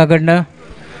जोवेली संघाकडनं.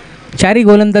 चारही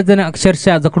गोलंदाजांना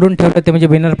अक्षरशः जखडून ठेवलं ते म्हणजे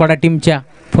भिनरपाडा टीमच्या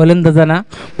फलंदाजांना.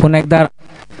 पुन्हा एकदा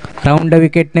राऊंड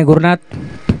विकेटने गुरुनाथ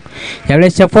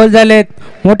यावेळेस सफल झालेत.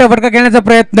 मोठा फटका खेळण्याचा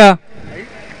प्रयत्न.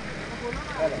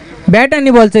 बॅट आणि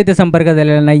बॉलचा इथे संपर्क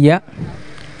झालेला नाही आहे.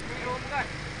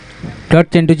 डॉट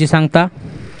चेंडूची सांगता.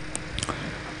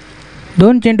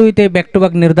 2 चेंडू इथे बॅक टू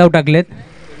बॅक निर्धाव टाकलेत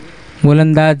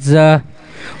गोलंदाज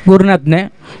गुरुनाथने.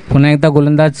 पुन्हा एकदा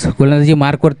गोलंदाजी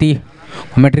मार्कवरती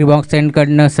मॅट्री बॉक्स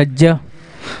एंडकडनं सज्ज.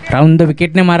 राऊंड द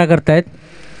विकेटने मारा करतायत.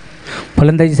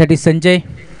 फलंदाजीसाठी संजय.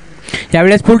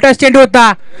 यावेळेस फुलटॉस चेंडू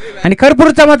होता आणि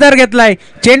खरपूर चमत्कार घेतलाय.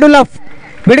 चेंडूला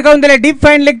भिडकावून दिलाय डीप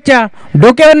फाईन लेगच्या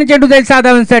डोक्यावरने चेंडू जाईल 6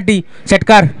 धावांसाठी.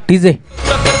 षटकार टीजे.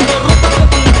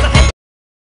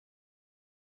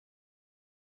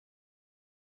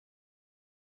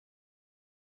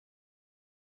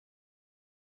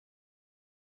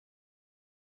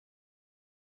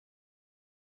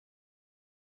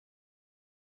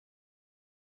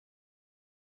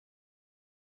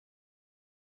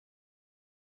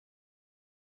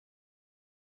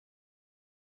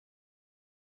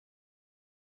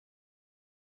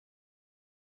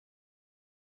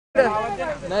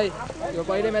 नाही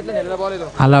पहिले मॅचला नेलेला बॉल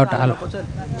येतो. आला होता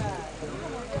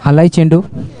आलाय चेंडू.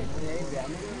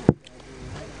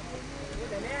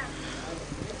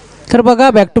 तर बघा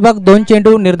बॅक टू बॅक 2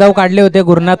 चेंडू निर्धाव काढले होते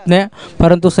गुरुनाथने.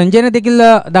 परंतु संजयने देखील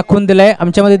दाखवून दिलाय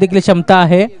आमच्यामध्ये देखील क्षमता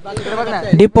आहे.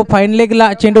 डीप फाईन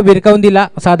लेगला चेंडू भिरकावून दिला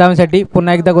 6 धावांसाठी.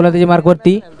 पुन्हा एकदा गोलंदाजी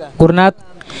मार्कवरती गुरुनाथ.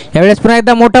 यावेळेस पुन्हा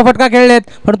एकदा मोठा फटका खेळलेत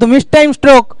परंतु मिस टाइम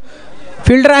स्ट्रोक.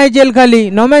 फिल्डर आहे जेल खाली.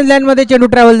 नोमॅन्स लँडमध्ये चेंडू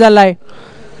ट्रॅव्हल झालाय.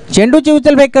 चेंडूची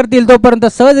उचलफेक करतील तोपर्यंत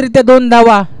सहजरित्या 2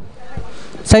 धावा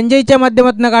संजयच्या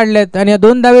माध्यमातून काढलेत आणि या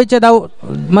 2 धावेच्या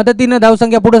मदतीनं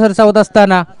धावसंख्या पुढे सरसावत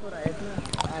असताना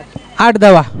 8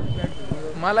 धावा.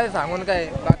 मला सांगून काय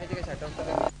बाकीचे काय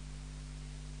षटक.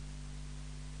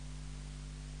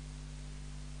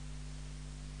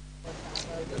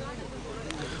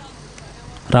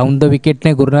 Round the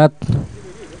विकेटने Gurunath.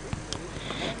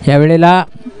 यावेळेला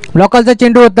ब्लॉकलचा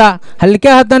चेंडू होता.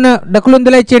 हलक्या हातानं ढकलून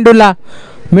दिलाय चेंडूला.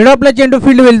 मिडऑफला चेंडू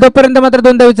फील्ड होईल तोपर्यंत मात्र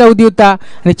 2 धावेचा अवधी होता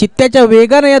आणि चित्त्याच्या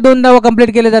वेगानं या 2 धावा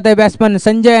कंप्लीट केल्या जात आहे बॅट्समन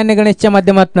संजय आणि गणेशच्या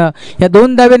माध्यमातून. या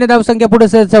 2 धावेने धावसंख्या पुढे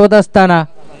सरसावत असताना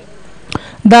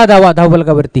 10 धावा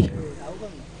धावफलकावरती.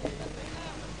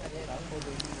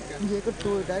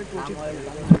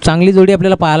 चांगली जोडी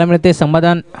आपल्याला पाहायला मिळते.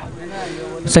 समाधान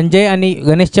संजय आणि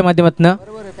गणेशच्या माध्यमातून.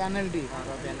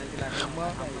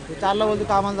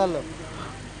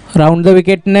 राऊंड द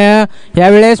विकेटने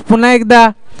यावेळेस पुन्हा एकदा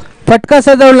फटका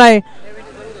सजवलाय.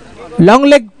 लॉंग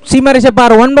लेग सीमारेषा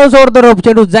पार. 1 बाउन्स ओव्हर द रोप.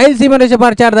 चेंडू जाईल सीमारेषा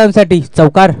पार 4 धावांसाठी.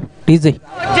 चौकार टीजे.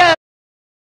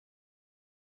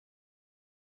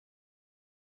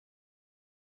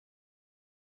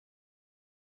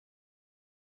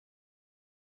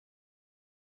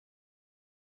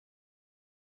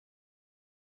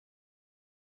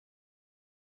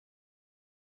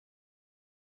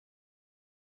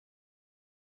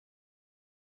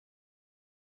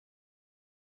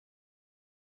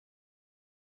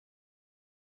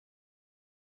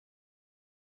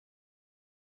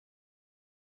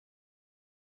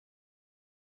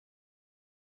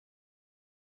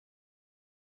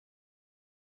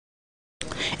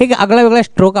 एक आगळा वेगळा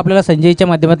स्ट्रोक आपल्याला संजयच्या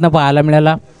माध्यमातून पाहायला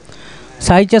मिळाला.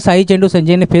 6 चेंडू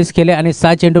संजयने फेस केले आणि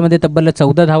 6 चेंडूमध्ये तब्बल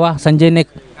 14 धावा संजयने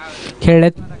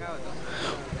खेळलेत.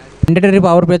 मॅन्डेटरी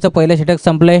पॉवर प्लेचं पहिलं षटक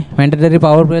संपलंय. मॅन्डेटरी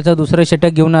पॉवर प्लेचं दुसरं षटक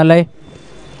घेऊन आलंय.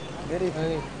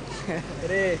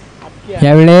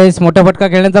 यावेळेस मोठा फटका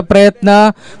खेळण्याचा प्रयत्न.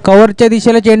 कव्हरच्या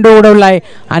दिशेला चेंडू उडवलाय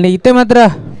आणि इथे मात्र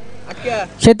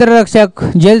क्षेत्ररक्षक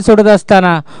जेल सोडत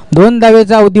असताना 2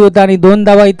 धावेचा अवधी होता आणि 2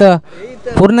 धावा इथं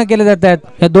पूर्ण केले जात आहेत.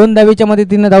 या 2 धावेच्या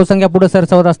मदतीनं धावसंख्या पुढे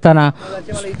सरसावत असताना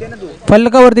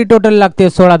फलकावरती टोटल लागते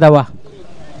 16 धावा.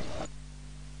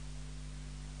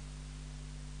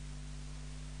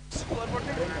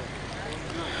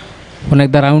 पुन्हा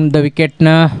एकदा राऊंड द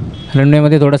विकेटनं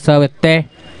रनवेमध्ये थोडासा व्यत्यय.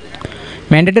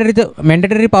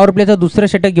 मॅन्डेटरी पॉवर प्लेचं दुसरं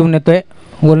षटक घेऊन येतोय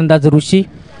गोलंदाज ऋषी.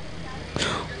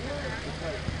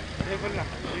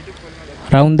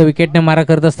 राऊंड द विकेटने मारा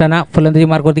करत असताना फलंदाजी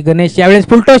मार्कवरती गणेश. यावेळेस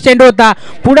फुलटॉस चेंडू होता.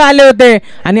 पुढे आले होते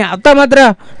आणि आता मात्र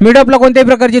मिडऑफला कोणत्याही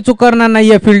प्रकारची चूक करणार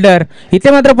नाहीये फिल्डर.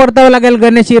 इथे मात्र परतावं लागेल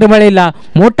गणेश इरमळेला.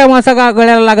 मोठा मासा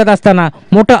गळ्याला लागत असताना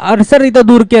मोठं अडसर इथं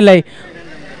दूर केलंय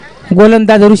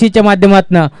गोलंदाज ऋषीच्या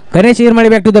माध्यमातून. Ganesh इरमळे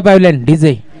back to the pavilion.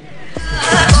 DJ.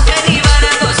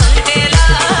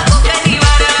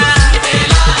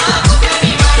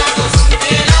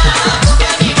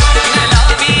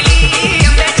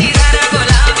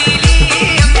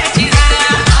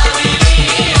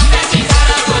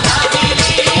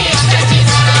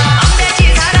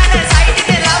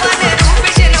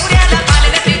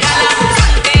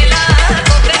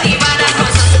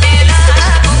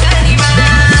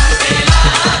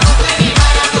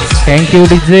 Thank you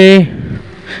DJ.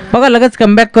 बघा लगेच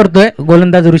कमबॅक करतोय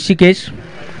गोलंदाज ऋषिकेश.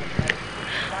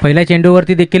 पहिल्या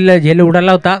चेंडूवरती देखील झेल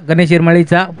उडाला होता गणेश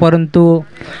इरमाळीचा, परंतु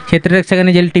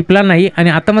क्षेत्ररक्षकाने झेल टिपला नाही आणि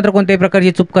आता मात्र कोणत्याही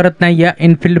प्रकारची चूक करत नाही या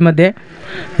इनफिल्डमध्ये.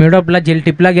 मिडऑफला झेल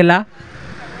टिपला गेला.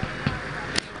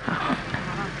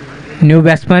 न्यू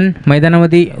बॅट्समन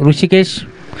मैदानामध्ये Rishikesh.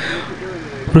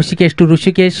 Rishikesh to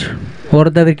Rishikesh. Over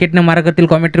the विकेटनं मारा करतील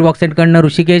कॉमेंट्री बॉक्स एंडकडनं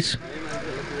ऋषिकेश.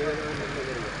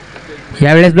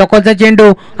 यावेळेस ब्लॉकॉलचा चेंडू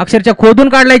अक्षरशः खोदून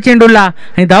काढलाय चेंडूला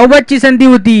आणि धावबादची संधी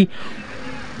होती.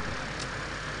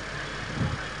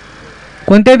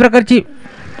 कोणत्याही प्रकारची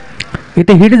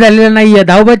इथे हिट झालेलं नाही आहे.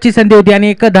 धावबादची संधी होती आणि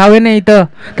एक धावेने इथं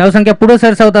धावसंख्या पुढे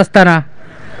सरसावत असताना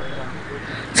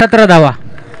 17 धावा.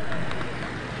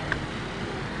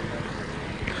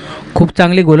 खूप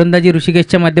चांगली गोलंदाजी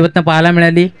ऋषिकेशच्या माध्यमातून पाहायला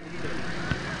मिळाली.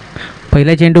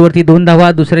 पहिल्या चेंडूवरती 2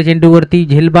 धावा, दुसऱ्या चेंडूवरती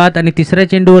झेलबाद आणि तिसऱ्या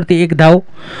चेंडूवरती 1 धाव.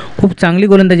 खूप चांगली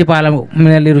गोलंदाजी पाहायला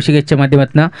मिळाली ऋषिकेशच्या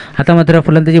माध्यमातून. आता मात्र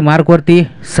फलंदाजी मार्कवरती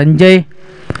संजय.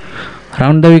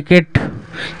 Round the wicket.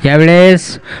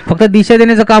 यावेळेस फक्त दिशा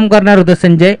देण्याचं काम करणार होतं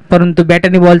संजय, परंतु बॅट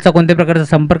आणि बॉलचा कोणत्या प्रकारचा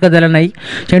संपर्क झाला नाही.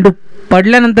 चेंडू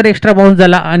पडल्यानंतर एक्स्ट्रा बाउन्स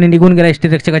झाला आणि निघून गेला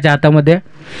यष्टीरक्षकाच्या हातामध्ये.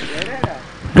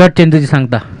 डॉट चेंडूची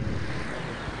सांगता.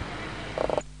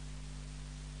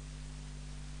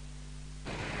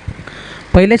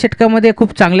 पहिल्या षटकामध्ये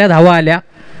खूप चांगल्या धावा आल्या,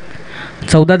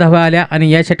 14 धावा आल्या आणि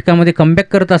या षटकामध्ये कमबॅक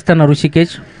करत असताना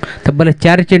ऋषिकेश तब्बल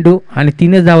 4 चेंडू आणि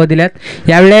 3च धावा दिल्यात.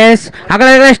 यावेळेस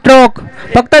आगळा वेगळा स्ट्रोक,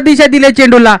 फक्त दिशा दिल्या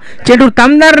चेंडूला. चेंडू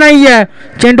थांबणार नाहीये.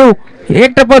 चेंडू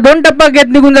 1 टप्पा 2 टप्पा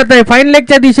घेत निघून जात आहे फाईन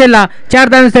लेगच्या दिशेला 4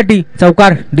 धावांसाठी.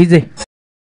 चौकार डीजे.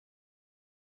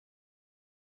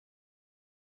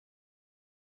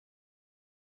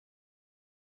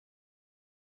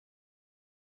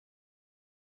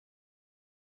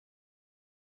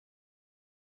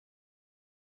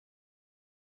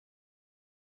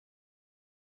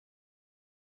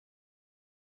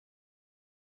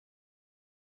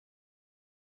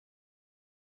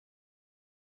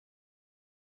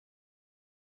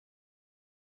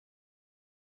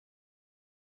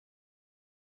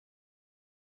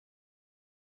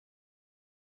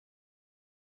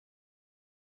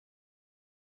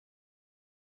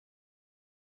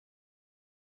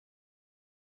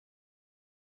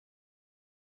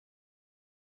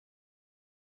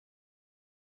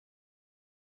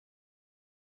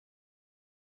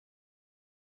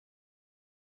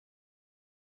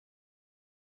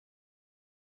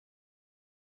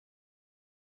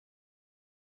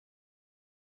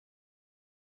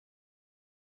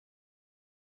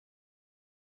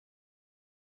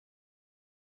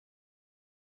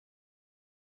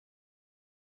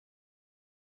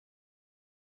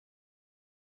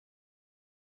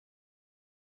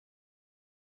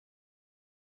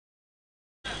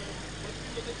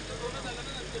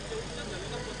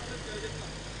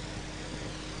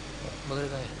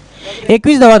 काय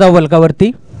 21 धावा धावफलकावरती.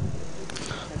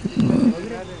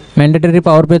 Mandatory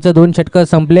power प्लेचं 2 षटकं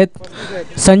संपलेत.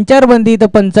 संचारबंदी इथं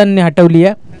पंचांनी हटवली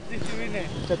आहे.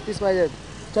 36 पाहिजेत.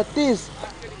 36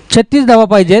 36 धावा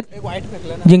पाहिजेत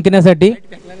जिंकण्यासाठी.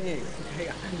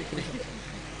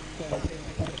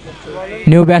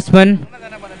 New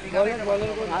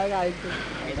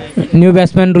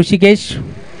batsman Rishikesh.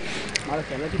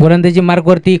 गोलंदाजी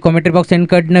मार्कवरती commentary box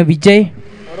एंडकडनं Vijay.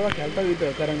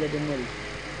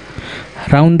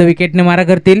 Round the विकेटने मारा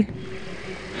करतील.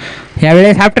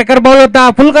 यावेळेस हाफ ट्रेकर बॉल होता,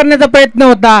 फुल करण्याचा प्रयत्न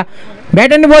होता.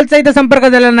 बॅट आणि बॉलचा इथं संपर्क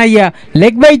झाला नाहीये.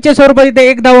 लेग बाईच्या स्वरूपात इथे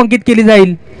 1 धाव अंकित केली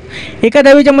जाईल. एका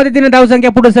धावीच्या मदतीने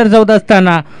धावसंख्या पुढे सरसावत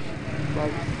असताना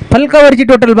फलकावरची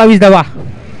टोटल 22 धावा.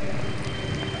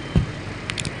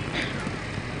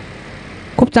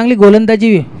 खूप चांगली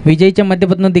गोलंदाजी विजयच्या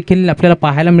माध्यमातून देखील आपल्याला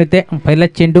पाहायला मिळते. पहिला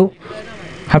चेंडू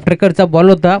हाफ ट्रेकरचा बॉल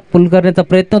होता, पुल करण्याचा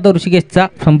प्रयत्न होता ऋषिकेशचा,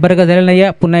 संपर्क झालेला नाही.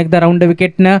 पुन्हा एकदा राऊंड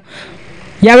विकेटनं.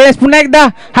 यावेळेस पुन्हा एकदा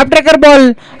हाफ ट्रेकर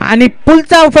बॉल आणि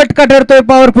पुलचा फटका ठरतोय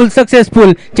पॉवरफुल,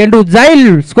 सक्सेसफुल. चेंडू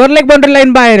जाईल स्कोअर लेग बाउंड्री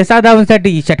लाईन बाहेर 6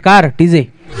 धावांसाठी. षटकार टीजे.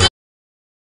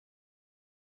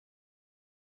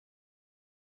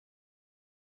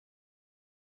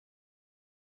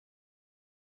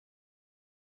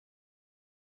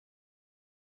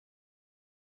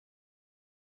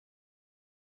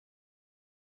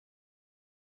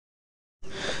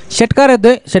 षटकार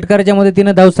येतोय. षटकाराच्या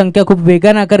मदतीनं धावसंख्या खूप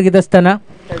वेगाने आकार घेत असताना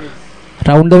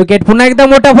राऊंड द विकेट. पुन्हा एकदा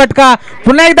मोठा फटका,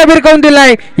 पुन्हा एकदा भिरकावून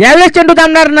दिलाय. यावेळेस चेंडू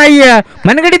थांबणार नाहीये.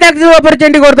 मनगडी त्याची वापर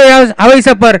चेंडू करतो हवाई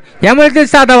सफर, यामुळे ते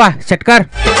 6 धावा. षटकार.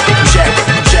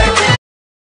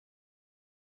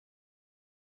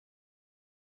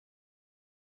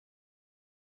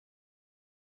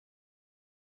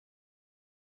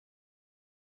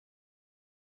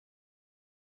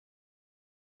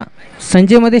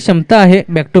 संजयमध्ये क्षमता आहे,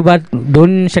 बॅक टू बॅक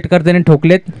 2 षटकार त्याने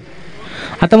ठोकलेत.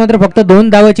 आता मात्र फक्त 2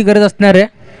 धावाची गरज असणार आहे.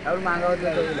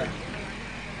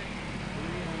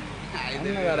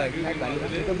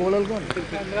 बोलल कोण?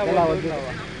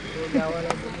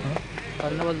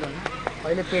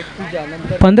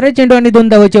 15 चेंडू आणि 2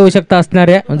 धावाची आवश्यकता असणार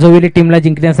आहे जोवेली टीमला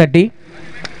जिंकण्यासाठी.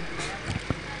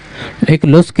 एक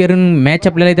लो स्कोरिंग मॅच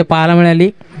आपल्याला इथे पाहायला मिळाली.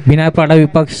 भिनारपाडा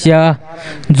विपक्ष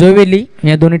जोवेली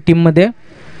या दोन्ही टीममध्ये.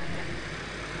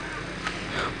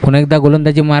 पुन्हा एकदा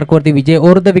गोलंदाजी मार्कवरती विजय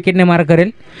ओव्हर द विकेटने मार करेल.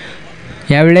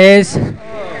 यावेळेस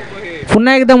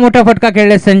पुन्हा एकदा मोठा फटका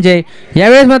खेळले संजय.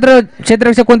 यावेळेस मात्र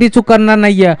क्षेत्ररक्षक कोणती चूक करणार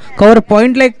नाहीये. कव्हर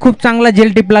पॉइंटला एक खूप चांगला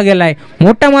झेल टिपला गेलाय.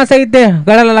 मोठा मासा इथे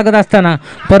गळाला लागत असताना,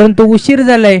 परंतु उशीर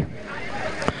झालाय.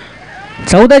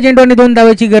 14 चेंडू आणि 2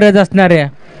 धावाची गरज असणार आहे.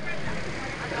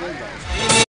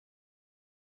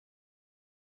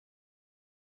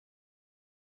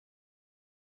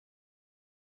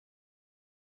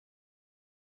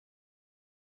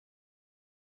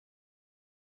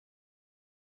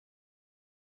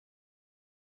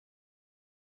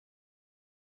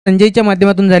 संजयच्या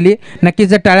माध्यमातून झाली. नक्कीच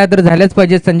जर टाळ्या तर झाल्याच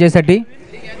पाहिजेत संजयसाठी.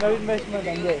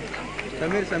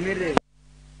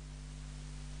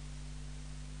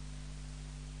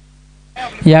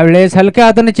 यावेळेस हलक्या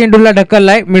हाताने चेंडूला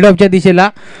ढकललाय मिड ऑफच्या दिशेला.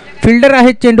 फिल्डर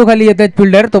आहेत, चेंडू खाली येत आहेत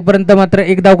फिल्डर. तोपर्यंत मात्र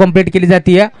एक धाव कंप्लीट केली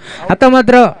जाते. आता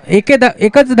मात्र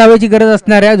एकच धावेची गरज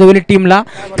असणार आहे जोवेली टीमला.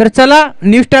 तर चला,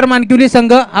 न्यू स्टार मानकिवली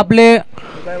संघ आपले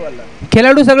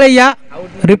खेळाडू सगळे या,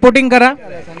 रिपोर्टिंग करा.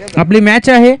 आपली मॅच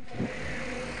आहे.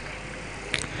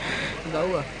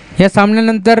 या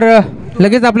सामन्यानंतर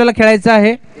लगेच आपल्याला खेळायचं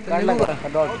आहे.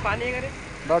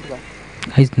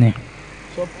 काहीच नाही.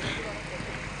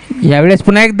 यावेळेस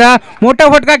पुन्हा एकदा मोठा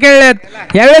फटका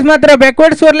खेळल्यात. यावेळेस मात्र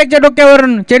बॅकवर्ड स्वर लेगच्या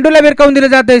डोक्यावरून चेंडूला भिरकावून दिलं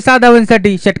जातंय 6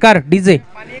 धावांसाठी. षटकार डीजे.